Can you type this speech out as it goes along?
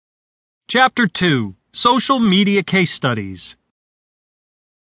Chapter 2: Social Media Case Studies.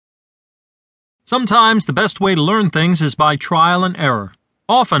 Sometimes the best way to learn things is by trial and error.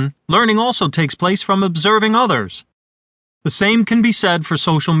 Often, learning also takes place from observing others. The same can be said for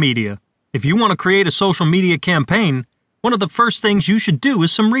social media. If you want to create a social media campaign, one of the first things you should do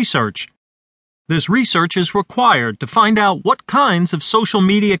is some research. This research is required to find out what kinds of social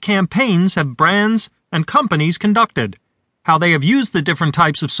media campaigns have brands and companies conducted, how they have used the different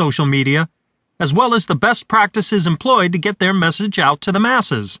types of social media, as well as the best practices employed to get their message out to the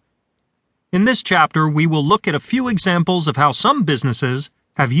masses. In this chapter, we will look at a few examples of how some businesses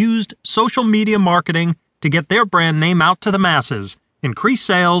have used social media marketing to get their brand name out to the masses, increase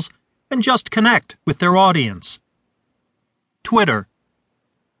sales, and just connect with their audience. Twitter.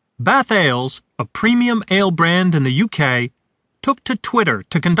 Bath Ales, a premium ale brand in the UK, took to Twitter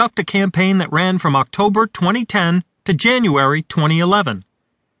to conduct a campaign that ran from October 2010 to January 2011.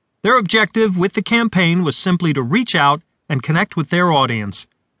 Their objective with the campaign was simply to reach out and connect with their audience,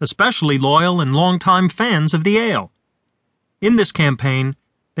 especially loyal and longtime fans of the ale. In this campaign,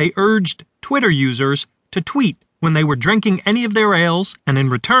 they urged Twitter users to tweet when they were drinking any of their ales, and in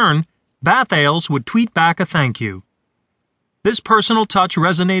return, Bath Ales would tweet back a thank you. This personal touch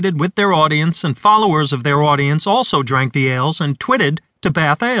resonated with their audience, and followers of their audience also drank the ales and tweeted to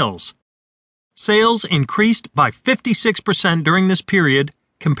Bath Ales. Sales increased by 56% during this period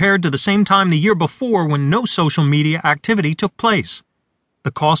compared to the same time the year before when no social media activity took place.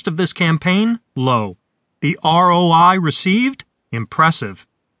 The cost of this campaign? Low. The ROI received? Impressive.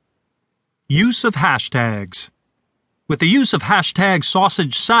 Use of hashtags. With the use of hashtag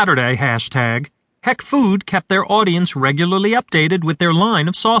Sausage Saturday hashtag, Heck Food kept their audience regularly updated with their line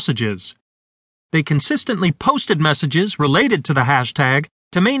of sausages. They consistently posted messages related to the hashtag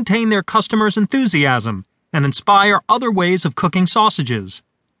to maintain their customers' enthusiasm and inspire other ways of cooking sausages.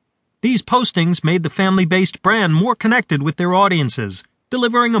 These postings made the family-based brand more connected with their audiences,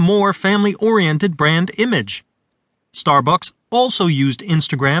 delivering a more family-oriented brand image. Starbucks also used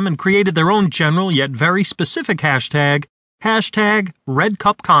Instagram and created their own general yet very specific hashtag Red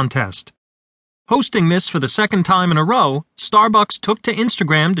Cup Contest. Hosting this for the second time in a row, Starbucks took to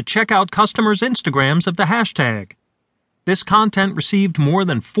Instagram to check out customers' Instagrams of the hashtag. This content received more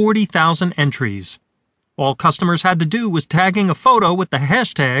than 40,000 entries. All customers had to do was tagging a photo with the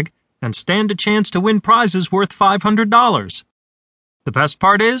hashtag and stand a chance to win prizes worth $500. The best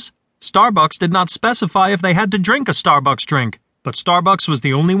part is, Starbucks did not specify if they had to drink a Starbucks drink, but Starbucks was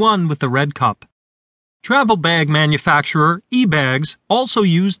the only one with the red cup. Travel bag manufacturer eBags also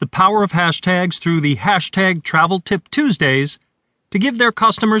used the power of hashtags through the hashtag Travel Tip Tuesdays to give their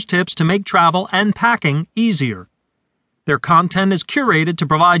customers tips to make travel and packing easier. Their content is curated to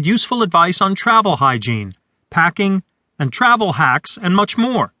provide useful advice on travel hygiene, packing, and travel hacks, and much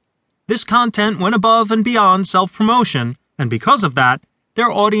more. This content went above and beyond self-promotion, and because of that,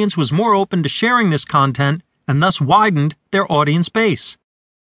 their audience was more open to sharing this content and thus widened their audience base.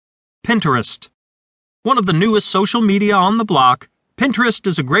 Pinterest. One of the newest social media on the block, Pinterest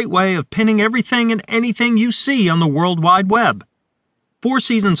is a great way of pinning everything and anything you see on the World Wide Web. Four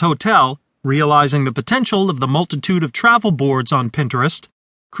Seasons Hotel, realizing the potential of the multitude of travel boards on Pinterest,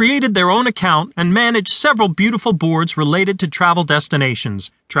 created their own account and managed several beautiful boards related to travel destinations,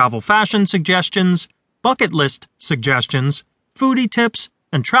 travel fashion suggestions, bucket list suggestions, foodie tips,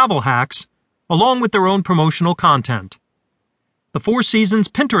 and travel hacks, along with their own promotional content. The Four Seasons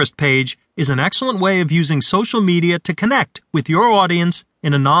Pinterest page is an excellent way of using social media to connect with your audience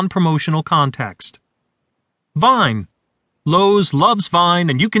in a non-promotional context. Vine. Lowe's loves Vine,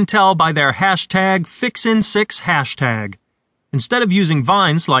 and you can tell by their hashtag #FixIn6 hashtag. Instead of using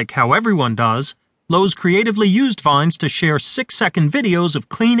Vines like how everyone does, Lowe's creatively used Vines to share 6-second videos of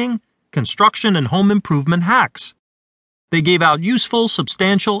cleaning, construction, and home improvement hacks. They gave out useful,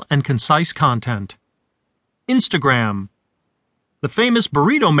 substantial, and concise content. Instagram. The famous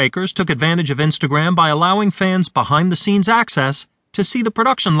burrito makers took advantage of Instagram by allowing fans behind-the-scenes access to see the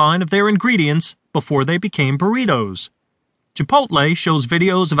production line of their ingredients before they became burritos. Chipotle shows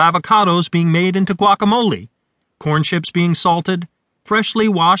videos of avocados being made into guacamole, corn chips being salted, freshly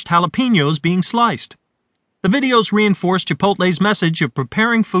washed jalapenos being sliced. The videos reinforce Chipotle's message of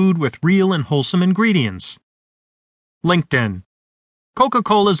preparing food with real and wholesome ingredients. LinkedIn.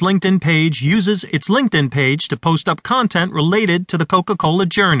 Coca-Cola's LinkedIn page uses its LinkedIn page to post up content related to the Coca-Cola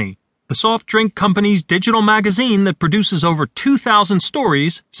journey, the soft drink company's digital magazine that produces over 2,000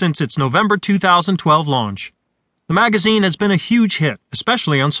 stories since its November 2012 launch. The magazine has been a huge hit,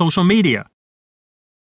 especially on social media.